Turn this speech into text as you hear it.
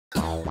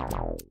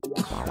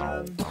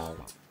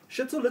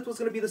Shit or Lit was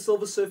going to be the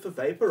Silver Surfer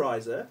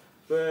vaporizer,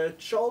 but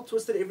Charles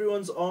twisted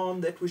everyone's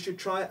arm that we should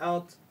try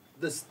out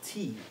this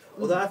tea.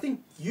 Although I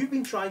think you've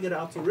been trying it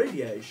out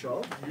already, eh,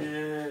 Charles?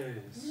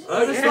 Yes.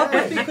 Oh, Just stop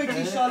it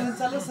quickly, Charles, and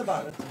tell us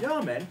about it.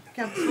 Yeah, man.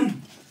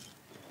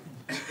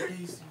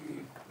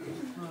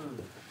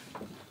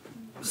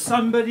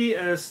 Somebody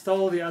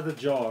stole the other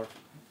jar,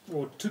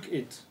 or took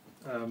it.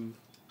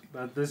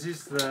 But this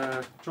is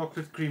the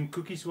chocolate cream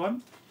cookies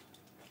one.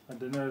 I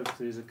don't know if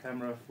there's a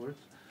camera for it.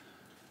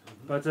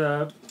 But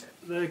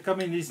they come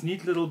in these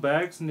neat little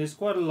bags, and there's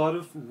quite a lot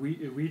of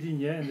weed in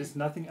here, and there's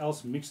nothing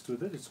else mixed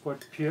with it. It's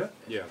quite pure.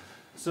 Yeah.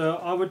 So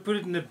I would put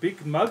it in a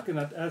big mug, and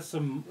I'd add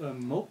some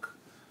milk,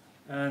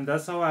 and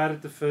that's how I had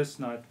it the first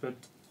night. But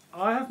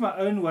I have my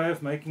own way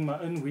of making my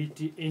own weed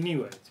tea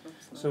anyway.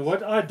 So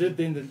what I did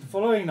then the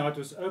following night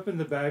was open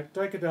the bag,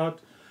 take it out,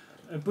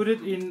 and put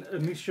it in a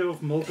mixture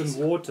of milk and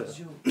water.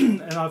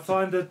 And I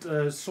find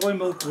that soy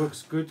milk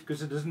works good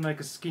because it doesn't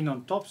make a skin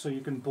on top, so you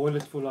can boil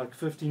it for like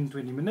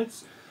 15-20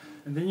 minutes.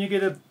 And then you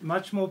get a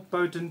much more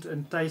potent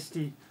and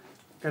tasty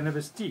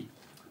cannabis tea.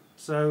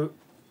 So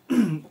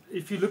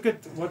if you look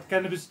at what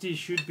cannabis tea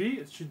should be,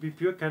 it should be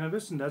pure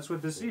cannabis, and that's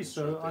what this is.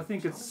 So I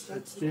think it's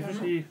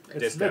definitely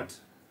it's lit.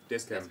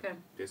 Descam.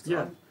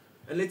 Yeah.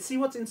 And let's see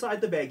what's inside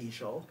the baggie,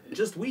 Charles.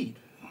 Just weed.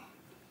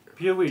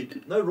 Pure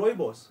weed. No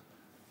rooibos.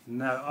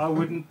 No, I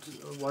wouldn't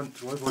want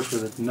to wash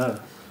with it. No.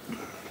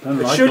 Don't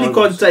It like surely rooibos.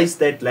 can't taste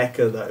that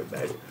lacquer though,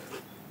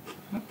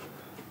 man.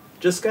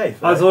 Just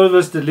gave. I thought it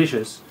was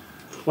delicious.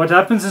 What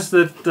happens is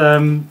that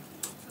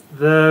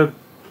the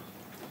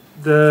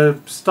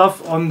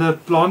stuff on the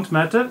plant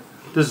matter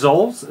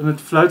dissolves and it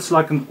floats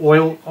like an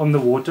oil on the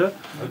water.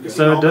 Okay.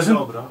 So it doesn't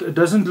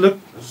look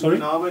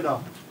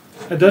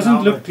it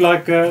doesn't look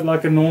like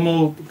a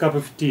normal cup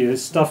of tea.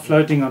 There's stuff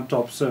floating on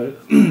top, so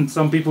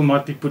some people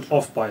might be put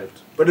off by it.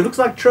 But it looks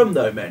like trim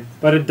though, man.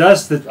 But it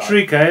does the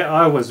trick, eh?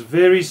 I was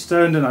very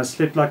stoned and I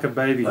slept like a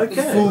baby.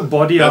 Okay. Full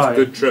body high. That's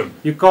good trim.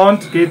 You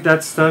can't get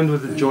that stoned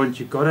with a joint.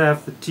 You gotta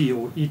have the tea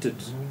or eat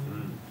it.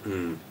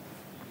 Mm.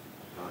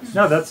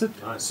 No, that's it.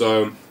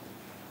 So,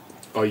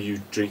 are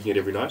you drinking it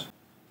every night?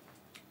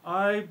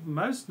 I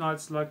most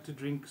nights like to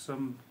drink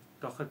some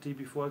Dagga tea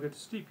before I go to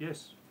sleep,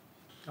 yes.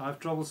 I have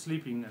trouble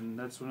sleeping and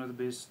that's one of the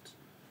best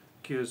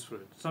cures for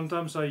it.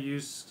 Sometimes I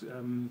use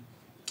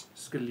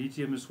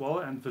scaletium as well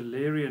and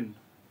valerian,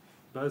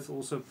 both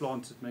also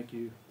plants that make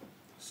you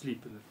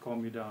sleep and that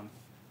calm you down.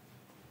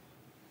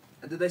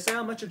 And did they say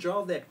how much a jar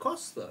of that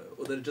costs though?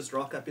 Or did it just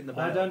rock up in the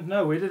I bag? don't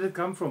know, where did it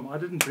come from? I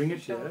didn't bring it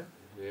here.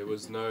 There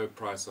was no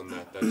price on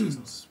that. That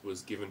just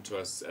was given to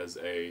us as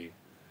a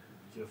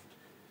gift.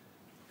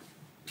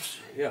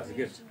 Yeah, it's a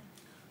gift.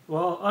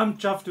 Well, I'm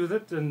chuffed with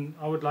it and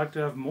I would like to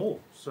have more.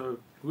 So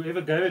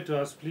whoever gave it to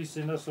us, please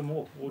send us some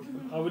more. Or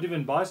I would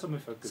even buy some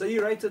if I could. So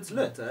you rate it's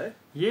lit, eh?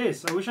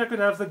 Yes, I wish I could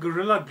have the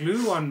Gorilla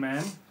Glue one,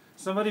 man.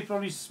 Somebody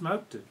probably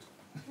smoked it.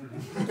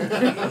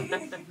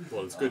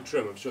 Well, it's good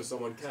trim. I'm sure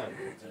someone can.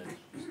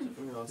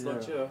 Oh, it's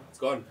not here. It's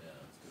gone.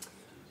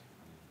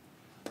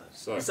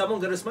 So, Is someone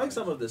going to smoke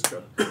some of this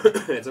trim?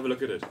 let's have a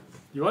look at it.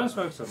 You want to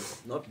smoke some?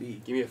 Not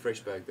me. Give me a fresh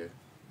bag there.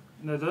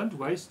 No, don't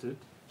waste it.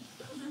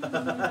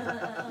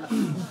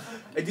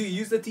 And do you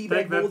use the tea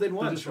bag more than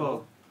once? as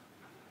well.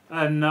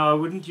 No, I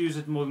wouldn't use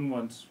it more than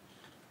once.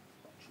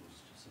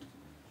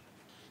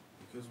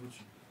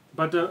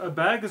 But a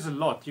bag is a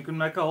lot. You can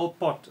make a whole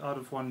pot out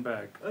of one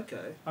bag.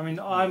 Okay. I mean,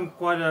 I'm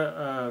quite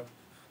a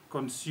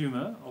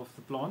consumer of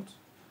the plant.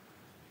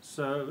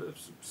 So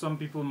some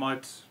people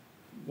might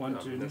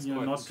want to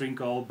not drink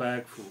a whole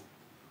bag full.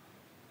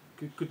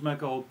 Could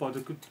make a whole pot.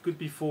 It could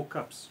be 4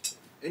 cups.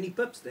 Any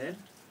pips, Dan?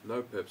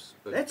 No pips.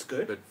 But, That's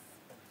good. But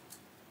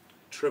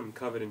trim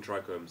covered in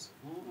trichomes.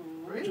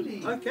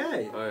 Really?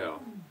 Okay. Oh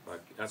yeah.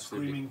 Like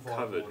absolutely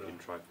covered in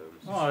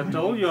trichomes. Oh, I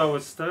told you I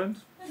was stoned.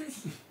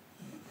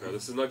 No,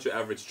 this is not your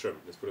average trim.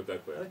 Let's put it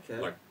that way. Okay.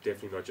 Like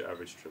definitely not your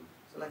average trim.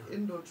 So like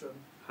indoor trim.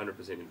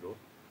 100% indoor.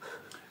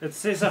 It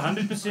says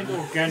 100%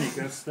 organic.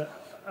 That's the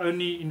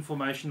only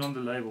information on the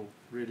label,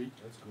 really.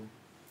 That's cool.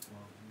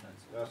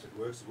 Well, if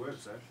it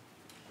works, eh?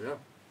 Yeah.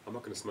 I'm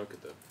not going to smoke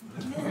it though.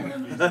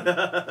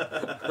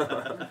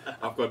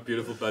 I've got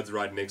beautiful buds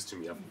right next to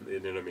me. You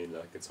know what I mean?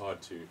 Like it's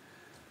hard to.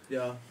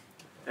 Yeah.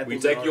 We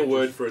Apples take and your word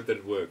oranges. for it that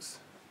it works.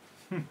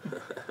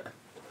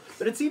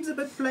 But it seems a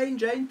bit plain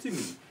Jane to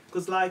me.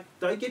 Because, like,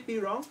 don't get me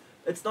wrong,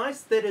 it's nice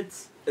that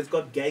it's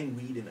got gang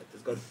weed in it.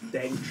 It's got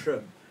dang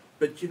trim.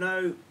 But, you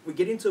know, we're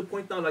getting to a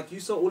point now, like you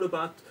saw all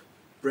about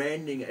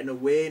branding and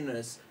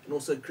awareness and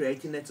also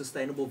creating that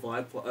sustainable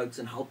vibe for Oaks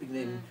and helping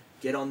them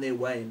get on their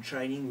way and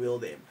training wheel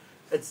them.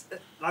 It's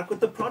like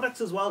with the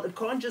products as well, it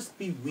can't just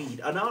be weed.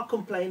 I now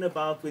complain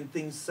about when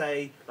things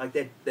say like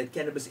that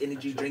cannabis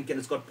energy drink and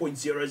it's got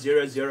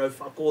 0.000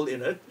 fuck all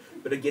in it,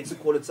 but it gets to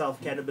call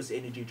itself cannabis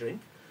energy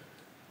drink.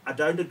 I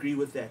don't agree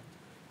with that.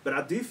 But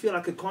I do feel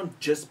like it can't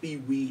just be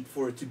weed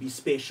for it to be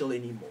special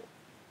anymore.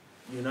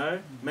 You know?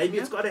 Maybe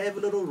it's got to have a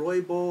little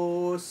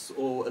rooibos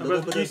or a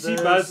little bit you of see,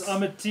 this. Buzz,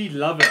 I'm a tea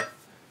lover.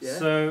 Yeah?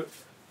 So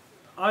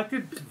I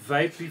could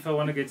vape if I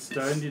want to get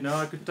stoned, you know.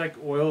 I could take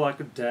oil, I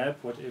could dab,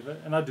 whatever,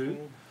 and I do.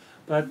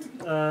 But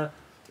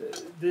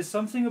there's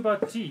something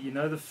about tea, you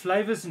know, the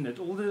flavors in it,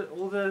 all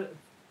the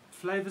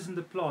flavors in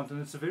the plant, and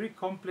it's a very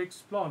complex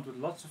plant with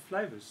lots of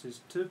flavors.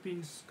 There's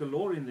terpenes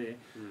galore in there,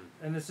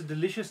 and it's a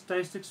delicious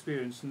taste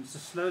experience, and it's a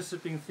slow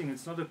sipping thing.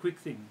 It's not a quick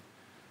thing.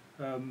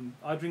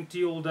 I drink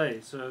tea all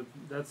day, so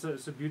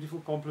it's a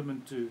beautiful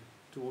complement to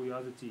all your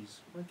other teas.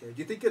 Okay.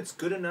 Do you think it's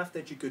good enough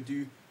that you could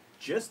do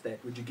just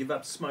that? Would you give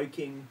up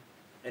smoking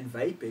and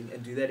vaping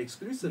and do that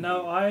exclusively?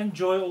 No, I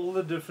enjoy all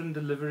the different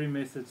delivery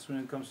methods when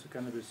it comes to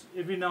cannabis.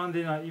 Every now and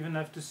then I even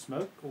have to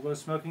smoke, although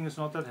smoking is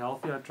not that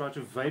healthy. I try to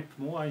vape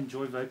more. I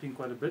enjoy vaping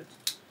quite a bit.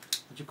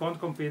 But you can't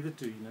compare the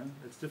two, you know.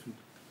 It's different.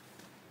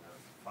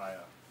 Fire.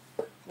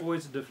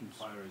 Always a difference.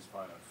 Fire is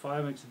fire.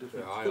 Fire makes a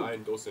difference. Yeah, I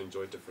also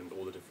enjoy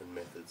all the different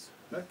methods.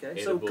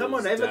 Okay, so come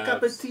on, have a cup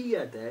of dabs. tea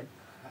here, Dan.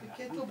 The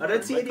kettle I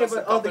don't see broke. any of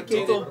it. Oh, the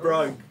kettle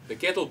broke. The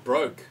kettle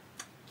broke.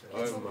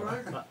 Kettle Oh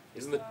my. broke.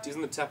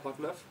 Isn't the tap hot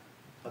enough?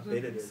 I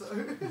bet it is.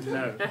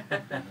 No.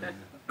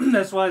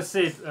 That's why I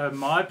said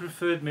my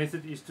preferred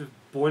method is to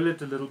boil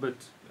it a little bit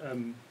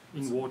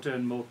in water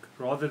and milk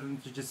rather than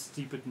to just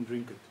steep it and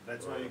drink it.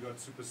 That's why you got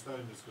super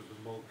stoned, is because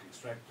the milk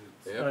extracted.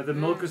 Yeah. The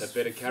milk is That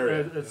better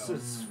carrier.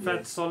 it's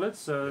fat solid,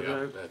 so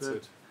Yeah, that's the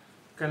it.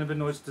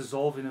 cannabinoids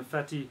dissolve in a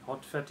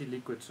hot fatty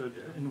liquid. So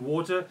in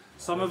water,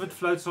 some of it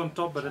floats on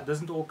top, but it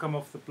doesn't all come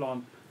off the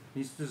plant. It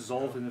needs to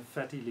dissolve in a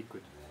fatty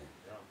liquid.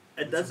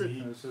 And does it?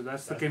 So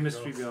that's the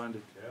chemistry behind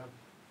it. Yeah.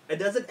 And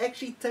does it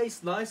actually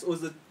taste nice, or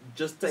does it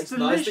just It's taste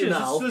nice delicious. in a It's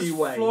healthy this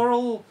way?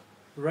 floral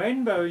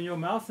rainbow in your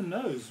mouth and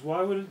nose.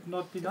 Why would it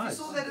not be If you nice?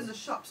 saw that in the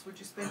shops, would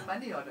you spend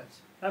money on it?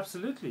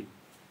 Absolutely.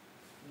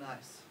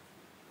 Nice.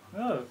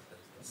 No,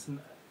 it's an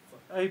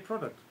A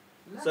product.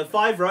 So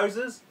 5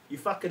 roses, you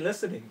fucking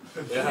listening?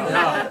 Yeah.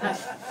 Yeah.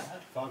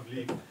 5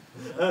 leaf.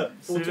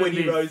 For 20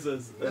 Seven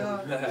roses.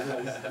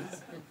 Yeah.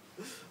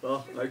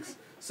 Oh, thanks.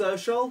 So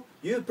Shoal,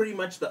 you're pretty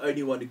much the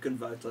only one who can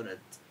vote on it.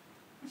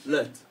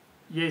 Lit.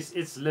 Yes,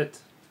 it's lit.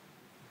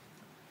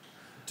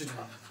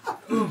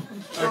 Oh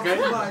Okay.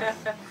 my.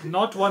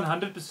 Not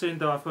 100%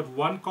 though. I've got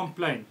one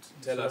complaint.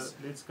 Tell So us.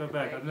 Let's go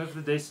back. I don't know if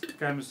the desk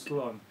cam is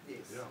still on. Yes.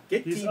 Yeah.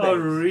 Get These tea are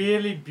bags.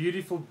 really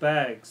beautiful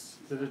bags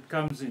that it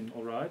comes in,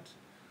 alright?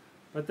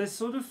 But they're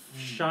sort of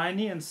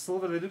shiny and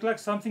silver. They look like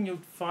something you'll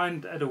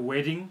find at a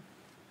wedding.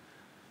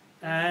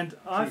 And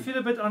I feel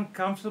a bit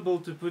uncomfortable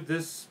to put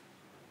this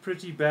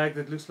pretty bag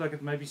that looks like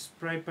it may be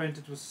spray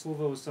painted with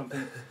silver or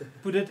something,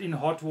 put it in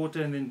hot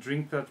water and then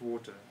drink that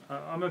water.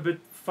 I'm a bit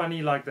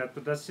funny like that,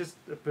 but that's just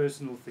a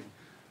personal thing.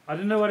 I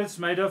don't know what it's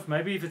made of.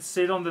 Maybe if it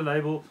said on the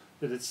label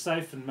that it's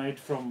safe and made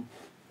from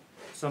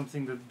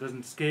something that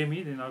doesn't scare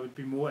me, then I would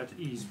be more at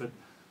ease. But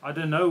I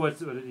don't know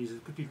what it is.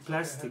 It could be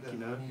plastic, you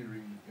know.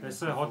 They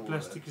say hot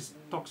plastic is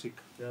toxic.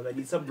 Yeah, they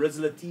need some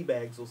Rizzler tea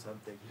bags or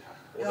something.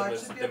 Or Yeah, they it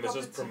must, should be they a must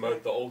just proper promote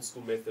tea the old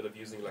school method of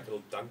using like a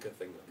little dunker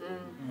thing.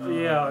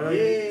 Yeah,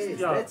 Yes,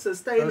 yeah. that's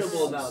sustainable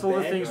Those now,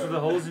 silver Dan. things with the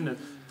holes in it.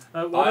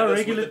 What Buy are this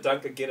regular with the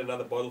dunker, get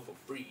another bottle for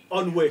free.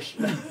 On Wish.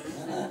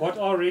 What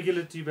are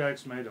regular tea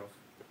bags made of?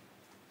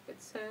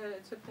 It's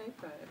a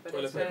paper, but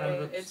Toilet it's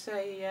paper.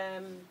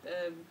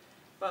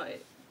 well,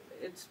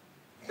 it's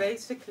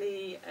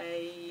basically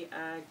a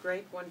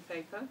grade 1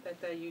 paper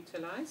that they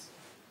utilize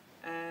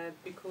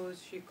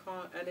because you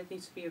can't, and it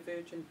needs to be a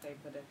virgin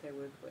paper that they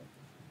work with.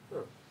 Huh.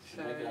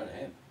 So,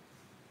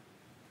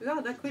 yeah,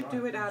 they could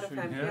do it out of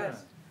hemp, Yeah.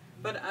 yes.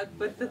 But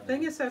the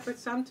thing is that with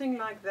something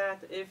like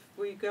that, if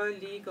we go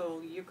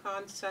legal, you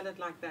can't sell it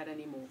like that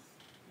anymore.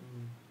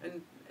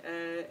 And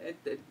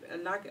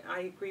like I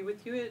agree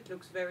with you, it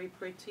looks very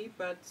pretty,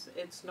 but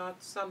it's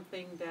not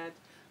something that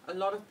a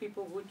lot of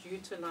people would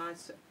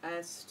utilize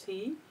as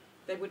tea.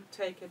 They would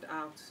take it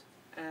out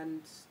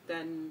and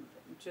then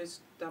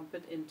just dump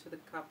it into the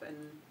cup and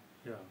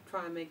Yeah.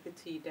 try and make the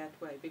tea that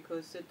way,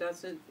 because it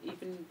doesn't,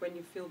 even when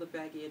you feel the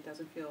baggie, it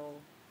doesn't feel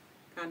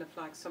kind of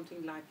like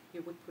something like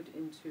you would put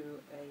into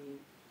a...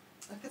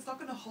 Like it's not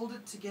going to hold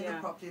it together Yeah.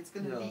 properly. It's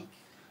going to Yeah. leak.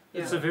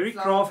 It's Yeah. a very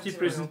Flower crafty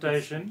material.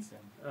 presentation.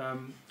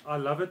 I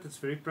love it. It's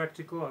very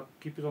practical. I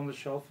keep it on the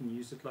shelf and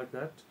use it like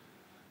that.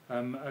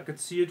 I could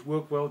see it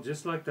work well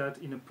just like that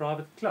in a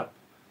private club,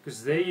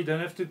 because there you don't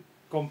have to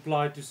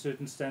comply to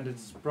certain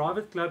standards.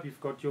 Private club,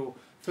 you've got your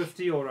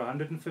 50 or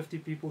 150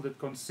 people that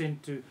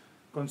consent to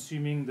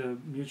consuming the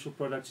mutual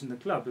products in the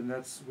club, and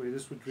that's where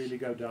this would really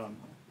go down.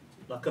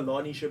 Like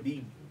Alani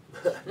Shabib.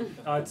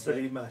 I'd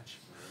Very say. much.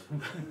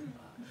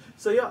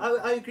 So yeah,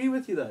 I agree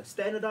with you though.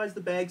 Standardize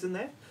the bags in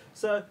there.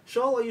 So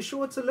Shoal, are you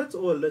sure it's a lit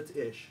or a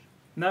lit-ish?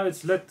 No,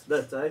 it's lit.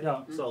 Lit, eh?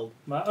 Yeah. Sold.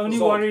 My only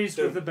Sold. worry is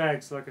Done. with the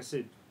bags, like I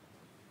said.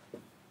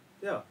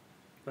 Yeah.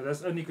 But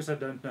that's only because I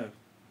don't know.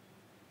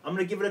 I'm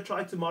going to give it a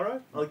try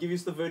tomorrow. I'll give you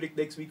the verdict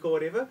next week or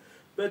whatever.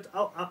 But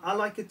I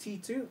like a tea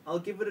too. I'll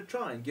give it a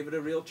try and give it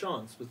a real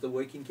chance with the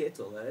working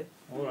kettle, eh?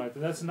 Alright,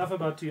 that's enough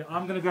about tea.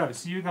 I'm going to go.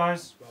 See you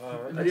guys.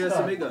 Bye. Adios,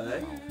 time. amigo,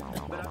 eh?